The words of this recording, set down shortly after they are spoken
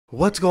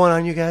What's going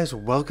on, you guys?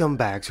 Welcome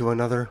back to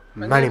another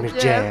My name is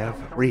Jeff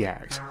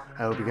Reacts.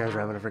 I hope you guys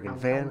are having a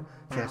freaking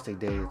fantastic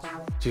day.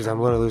 Jeez, I'm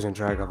literally losing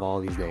track of all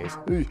these days.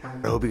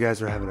 I hope you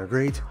guys are having a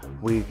great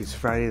week. It's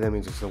Friday, that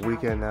means it's the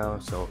weekend now,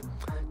 so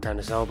time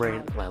to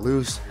celebrate, let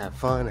loose, have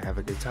fun, have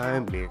a good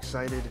time, be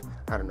excited.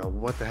 I don't know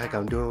what the heck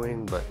I'm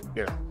doing, but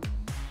you know.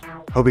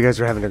 Hope you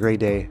guys are having a great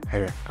day.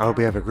 I hope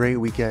you have a great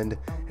weekend,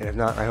 and if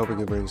not, I hope it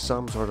can bring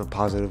some sort of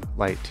positive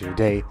light to your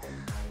day.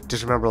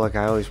 Just remember, like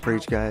I always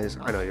preach, guys,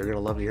 I know you're going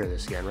to love to hear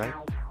this again, right?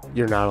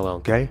 You're not alone,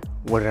 okay?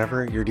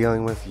 Whatever you're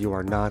dealing with, you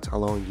are not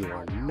alone. You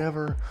are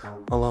never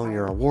alone.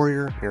 You're a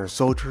warrior. You're a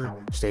soldier.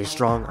 Stay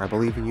strong. I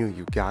believe in you.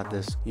 You got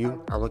this.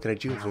 I'm looking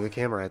at you through the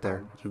camera right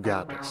there. You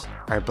got this.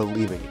 I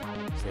believe in you.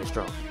 Stay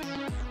strong.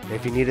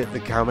 If you need it, the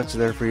comments are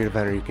there for you to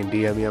vent, or you can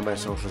DM me on my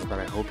socials, but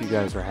I hope you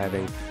guys are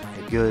having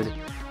a good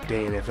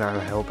day, and if not,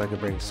 I hope I can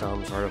bring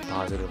some sort of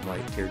positive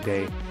light to your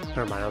day.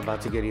 Never mind, I'm about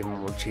to get even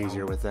more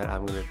cheesier with that.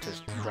 I'm gonna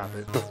just drop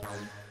it.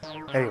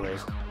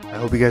 Anyways, I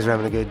hope you guys are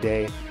having a good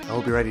day. I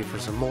hope you're ready for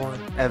some more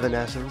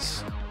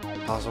Evanescence,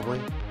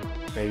 possibly,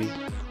 maybe.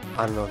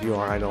 I don't know if you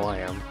are, I know I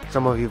am.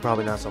 Some of you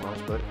probably not so much,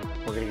 but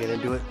we're gonna get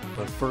into it.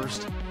 But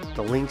first,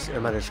 the links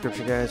in my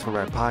description, guys, for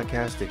my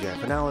podcast, The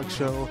Jeff and Alex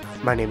Show.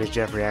 My name is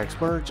Jeff Reacts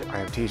merch. I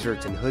have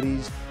t-shirts and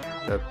hoodies.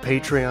 The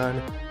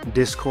Patreon,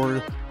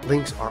 Discord,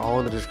 links are all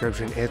in the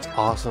description. It's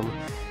awesome.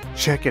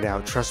 Check it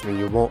out. Trust me,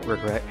 you won't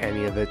regret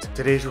any of it.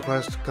 Today's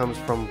request comes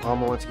from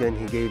Palma once again.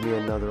 He gave me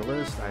another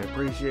list. I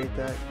appreciate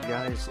that.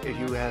 Guys, if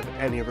you have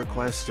any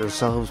requests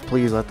yourselves,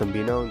 please let them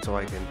be known so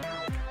I can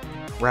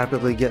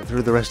rapidly get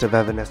through the rest of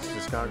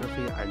Evanescence's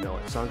discography. I know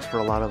it sucks for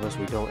a lot of us.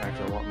 We don't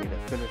actually want me to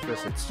finish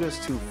this. It's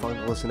just too fun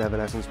to listen to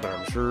Evanescence, but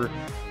I'm sure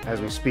as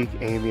we speak,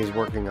 Amy is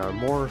working on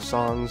more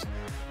songs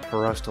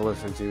for us to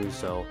listen to,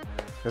 so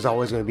there's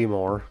always going to be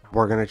more.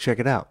 We're going to check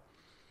it out.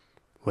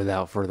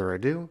 Without further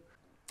ado.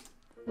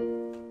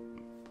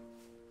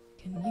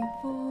 Can you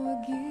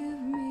forgive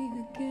me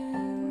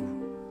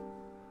again?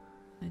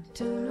 I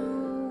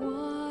don't know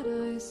what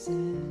I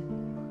said,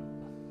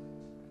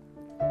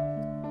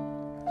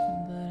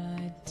 but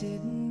I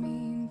didn't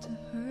mean to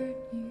hurt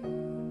you.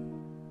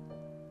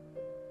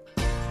 I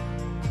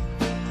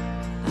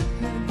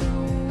heard the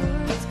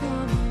words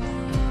come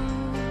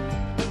out.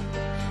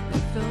 I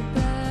felt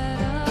that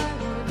I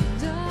would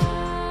die.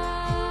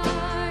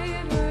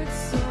 It hurts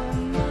so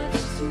much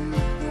to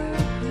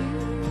hurt you.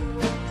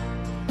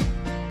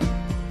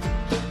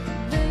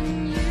 Then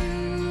you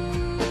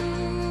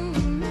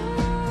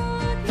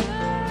look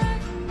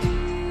at me.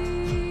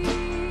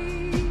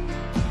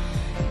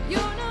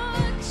 You're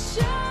not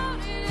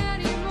shouting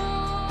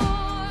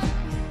anymore.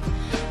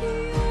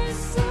 You're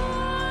silently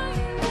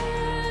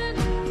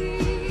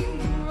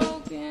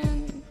broken.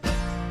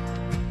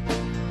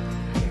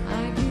 I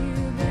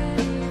give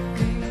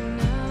anything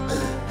now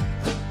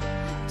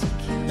to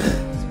keep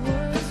those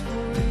words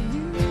for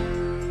you.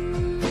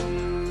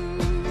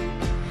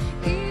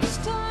 Each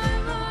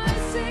time I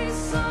say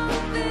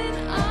something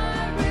I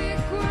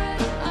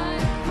regret, I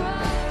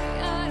cry.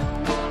 I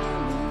don't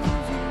wanna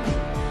lose you,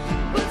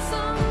 but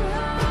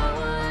somehow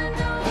I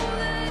know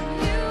that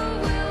you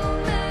will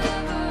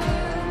never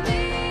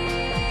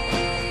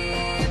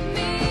leave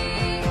me.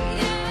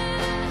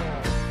 Yeah,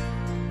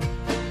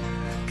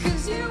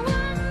 'cause you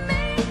were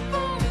made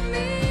for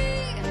me.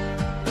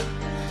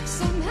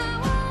 Somehow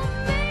I'll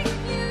make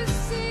you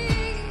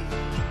see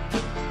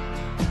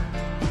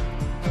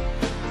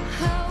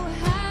how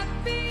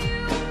happy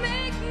you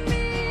make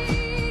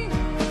me.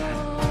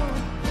 Oh,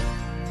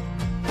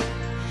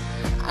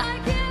 I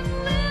can't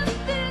live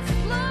this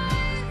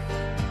life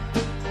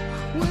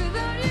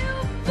without you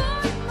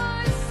by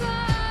my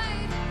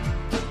side.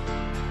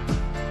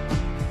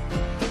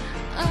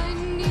 I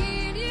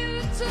need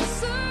you to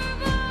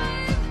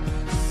survive,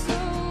 so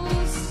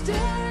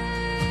stay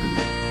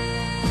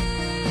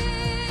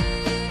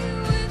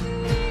with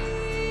me.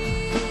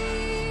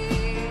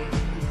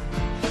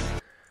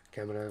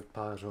 Okay, I'm going to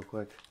pause real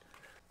quick.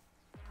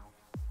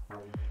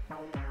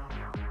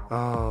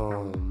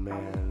 Oh,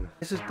 man.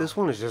 This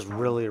one is just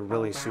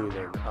really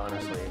soothing,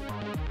 honestly.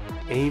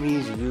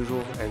 Amy's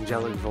usual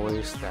angelic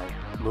voice that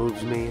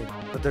moves me,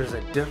 but there's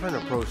a different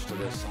approach to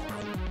this song.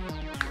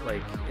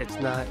 Like, it's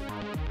not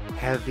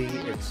heavy,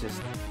 it's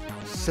just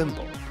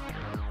simple.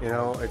 You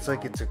know, it's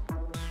like it's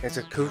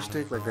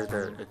acoustic, like there's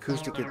an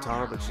acoustic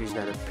guitar, but she's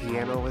got a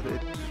piano with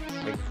it.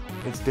 Like,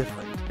 it's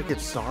different. Like,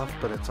 it's soft,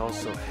 but it's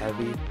also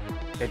heavy.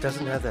 It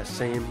doesn't have that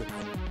same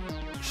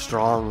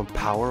strong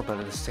power, but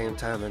at the same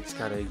time, it's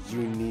got a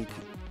unique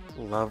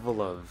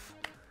level of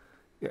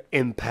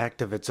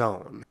impact of its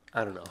own.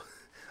 I don't know.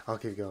 I'll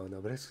keep going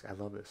though, but I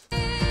love this. You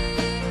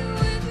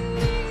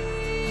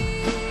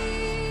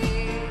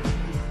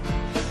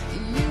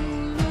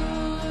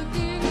look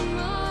in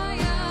my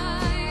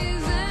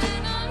eyes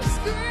and I'm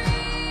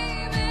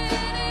screaming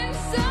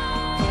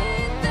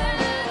inside that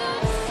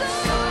I'm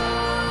sorry.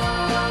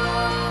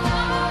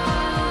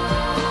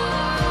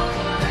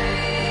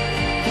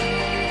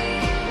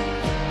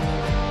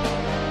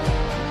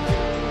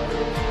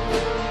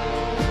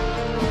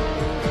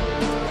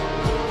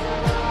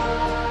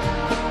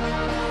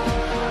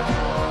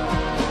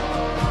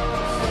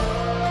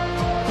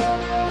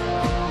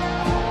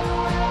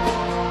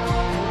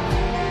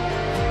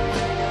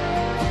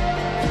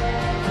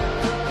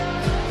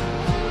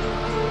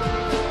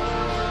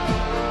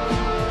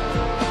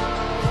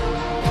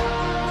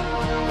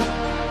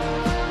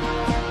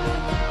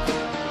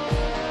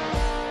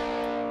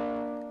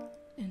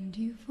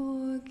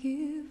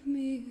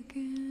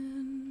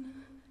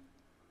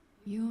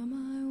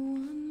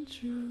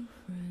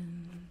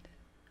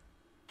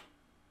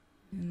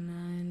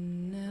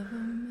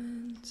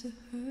 to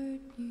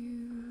hurt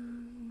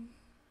you.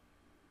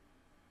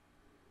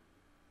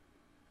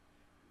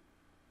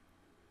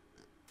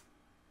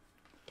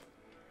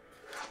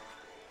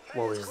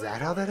 Whoa, is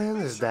that how that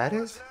ends? Is that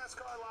it?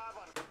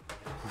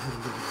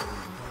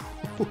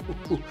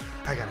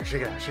 I gotta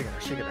shake it out, shake it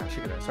out, shake it out,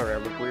 shake it out. Sorry, I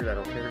look weird, I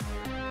don't care.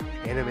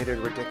 Animated,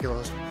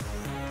 ridiculous.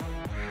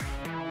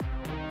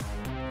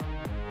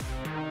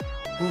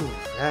 Ooh,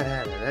 that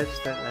had it.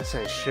 That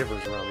sent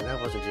shivers around me.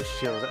 That wasn't just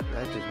chills,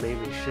 that just made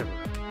me shiver.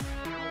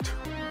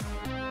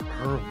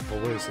 Her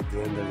voice at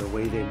the end of the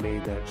way they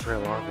made that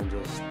trail off and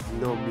just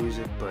no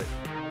music, but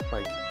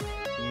like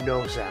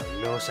no sound,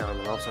 and all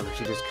of a sudden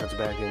she just cuts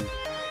back in.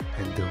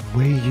 And the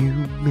way you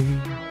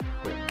mean.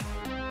 Wait.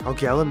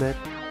 Okay, I'll admit,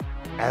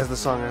 as the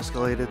song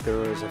escalated, there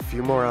was a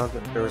few more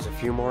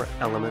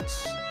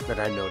elements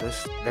that I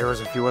noticed. There was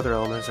a few other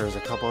elements. There was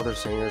a couple other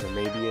singers and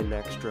maybe an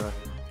extra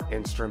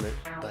instrument,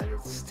 but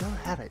it still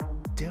had a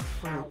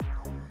different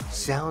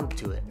sound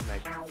to it.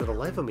 Like, for the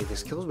life of me,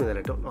 this kills me that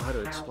I don't know how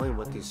to explain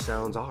what these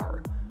sounds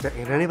are.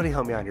 Can anybody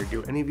help me out here?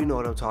 Do any of you know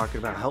what I'm talking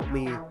about? Help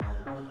me.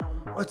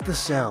 What's the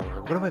sound?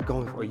 What am I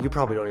going for? You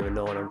probably don't even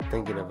know what I'm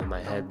thinking of in my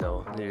head,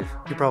 though. You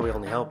probably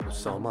only help with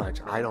so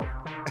much. I don't.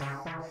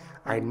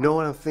 I know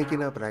what I'm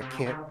thinking of, but I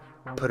can't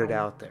put it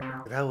out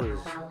there. That was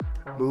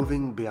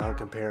moving beyond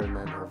compare, and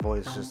then her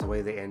voice, just the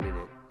way they ended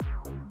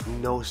it.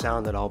 No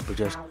sound at all, but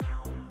just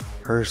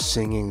her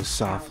singing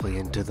softly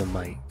into the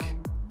mic.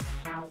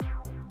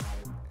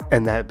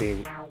 And that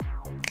being...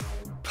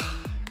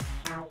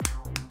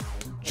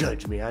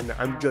 Judge me.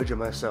 I'm judging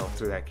myself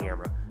through that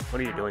camera. What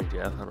are you doing,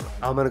 Jeff? I don't know.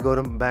 I'm gonna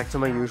go back to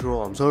my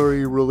usual, I'm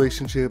sorry,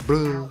 relationship,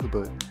 blah,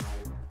 but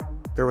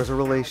there was a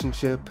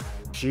relationship.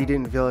 She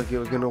didn't feel like it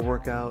was gonna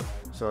work out,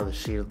 so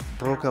she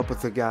broke up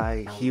with the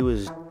guy. He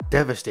was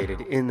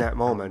devastated in that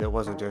moment. It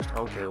wasn't just,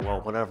 okay,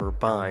 well, whatever,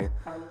 bye.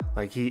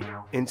 Like, he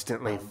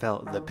instantly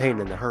felt the pain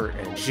and the hurt,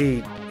 and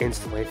she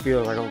instantly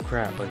feels like, oh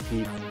crap, like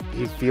he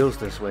feels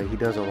this way. He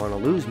doesn't want to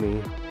lose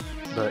me,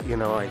 but you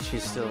know, like,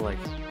 she's still like,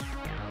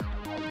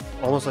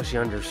 almost like she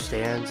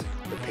understands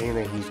the pain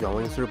that he's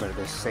going through, but at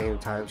the same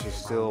time she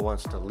still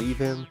wants to leave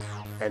him.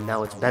 And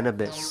now it's been a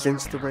bit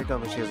since the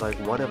breakup, and she's like,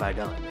 what have I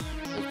done?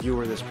 If you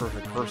were this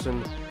perfect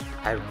person,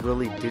 I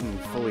really didn't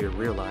fully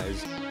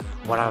realize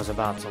what I was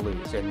about to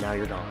lose, and now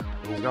you're gone.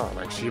 He's gone.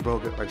 Like, she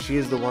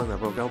is the one that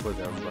broke up with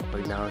him,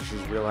 but now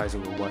she's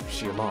realizing what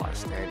she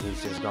lost, and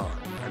he's just gone.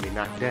 I mean,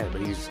 not dead,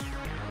 but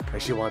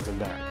like, she wants him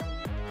back.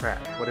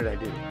 Crap, what did I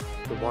do?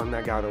 The one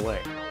that got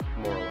away,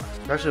 more or less.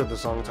 Especially with the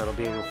song title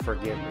being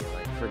Forgive Me.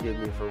 Like, forgive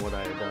me for what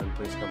I have done,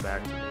 please come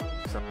back to me.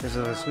 So, this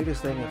is the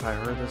sweetest thing. If I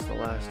heard this the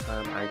last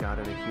time I got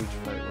in a huge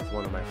fight with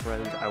one of my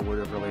friends, I would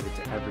have related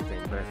to everything,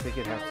 but I think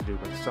it has to do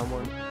with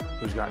someone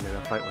who's gotten in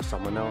a fight with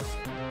someone else,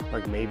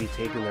 like maybe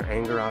taking their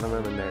anger out of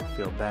them and they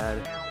feel bad,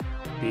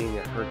 being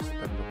it hurts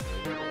them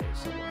the way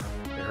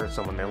that it hurts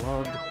someone they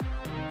loved,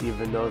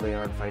 even though they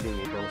aren't fighting,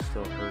 it both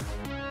still hurts.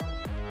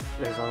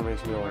 This song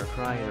makes me want to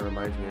cry, and it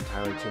reminds me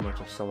entirely too much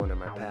of someone in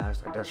my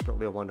past. I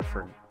desperately want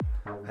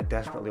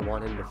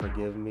him to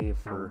forgive me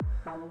for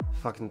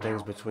fucking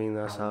things between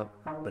us up,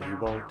 but he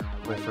won't.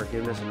 With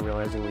forgiveness and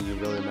realizing when you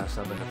really mess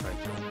up in a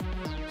friendship.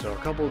 So a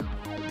couple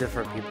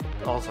different people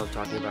also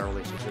talking about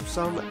relationships.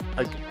 Some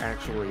like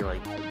actually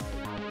like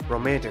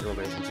romantic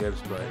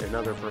relationships, but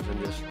another person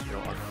just, you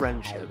know, a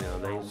friendship. You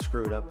know, they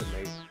screwed up and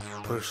they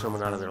pushed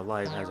someone out of their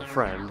life as a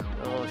friend.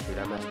 Oh shoot,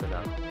 I messed it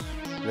up.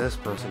 This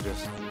person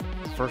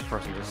first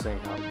person just saying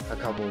how a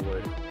couple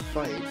would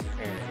fight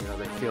and, you know,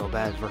 they feel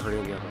bad for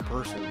hurting the other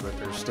person, but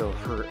they're still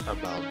hurt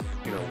about,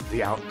 you know,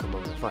 the outcome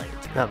of the fight.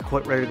 Not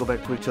quite ready to go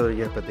back to each other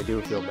yet, but they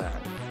do feel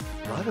bad.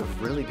 A lot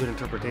of really good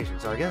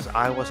interpretations. So I guess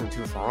I wasn't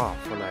too far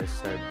off when I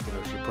said, you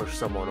know, she pushed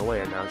someone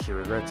away and now she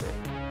regrets it.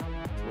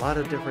 A lot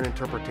of different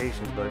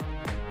interpretations, but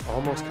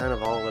almost kind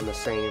of all in the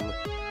same,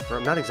 or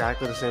not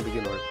exactly the same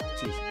beginning.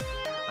 Jeez,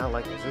 I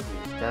like this. This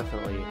is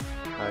definitely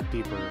a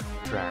deeper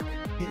track.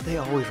 They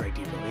always write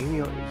deep.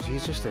 You know,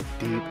 she's just a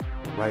deep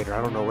writer.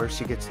 I don't know where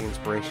she gets the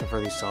inspiration for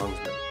these songs,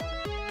 but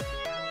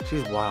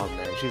she's wild,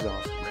 man. She's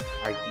awesome.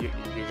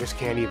 You just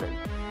can't even.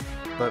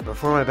 But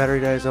before my battery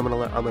dies, I'm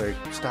gonna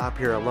stop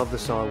here. I love the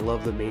song,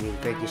 love the meaning.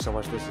 Thank you so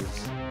much. This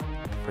is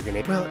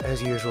freaking. Well,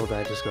 as usual,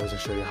 that just goes to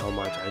show you how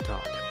much I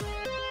talk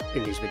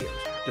in these videos.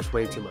 Just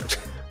way too much.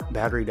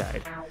 Battery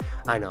died.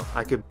 I know,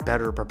 I could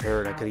better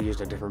prepare it. I could have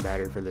used a different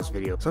battery for this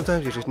video.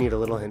 Sometimes you just need a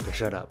little hint to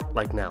shut up,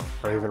 like now.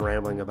 I'm even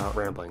rambling about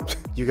rambling.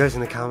 You guys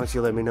in the comments,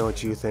 you let me know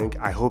what you think.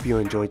 I hope you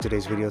enjoyed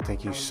today's video.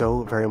 Thank you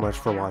so very much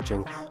for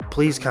watching.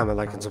 Please comment,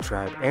 like, and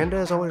subscribe. And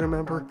as always,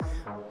 remember,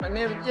 My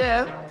name is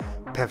Jeff.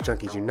 Pef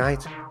Junkies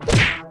unite.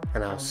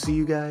 And I'll see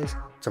you guys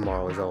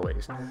tomorrow as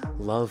always.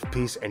 Love,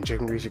 peace, and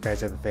chicken grease. You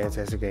guys have a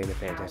fantastic day and a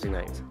fantastic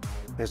night.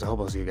 I hope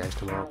I'll see you guys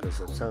tomorrow,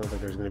 because it sounds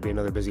like there's going to be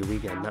another busy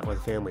weekend. Not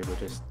with family, but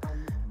just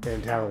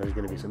in town. There's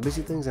going to be some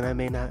busy things, and I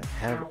may not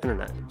have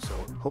internet. So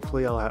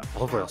hopefully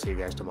I'll see you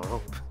guys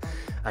tomorrow.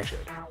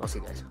 Actually, I'll see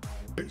you guys.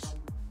 Peace.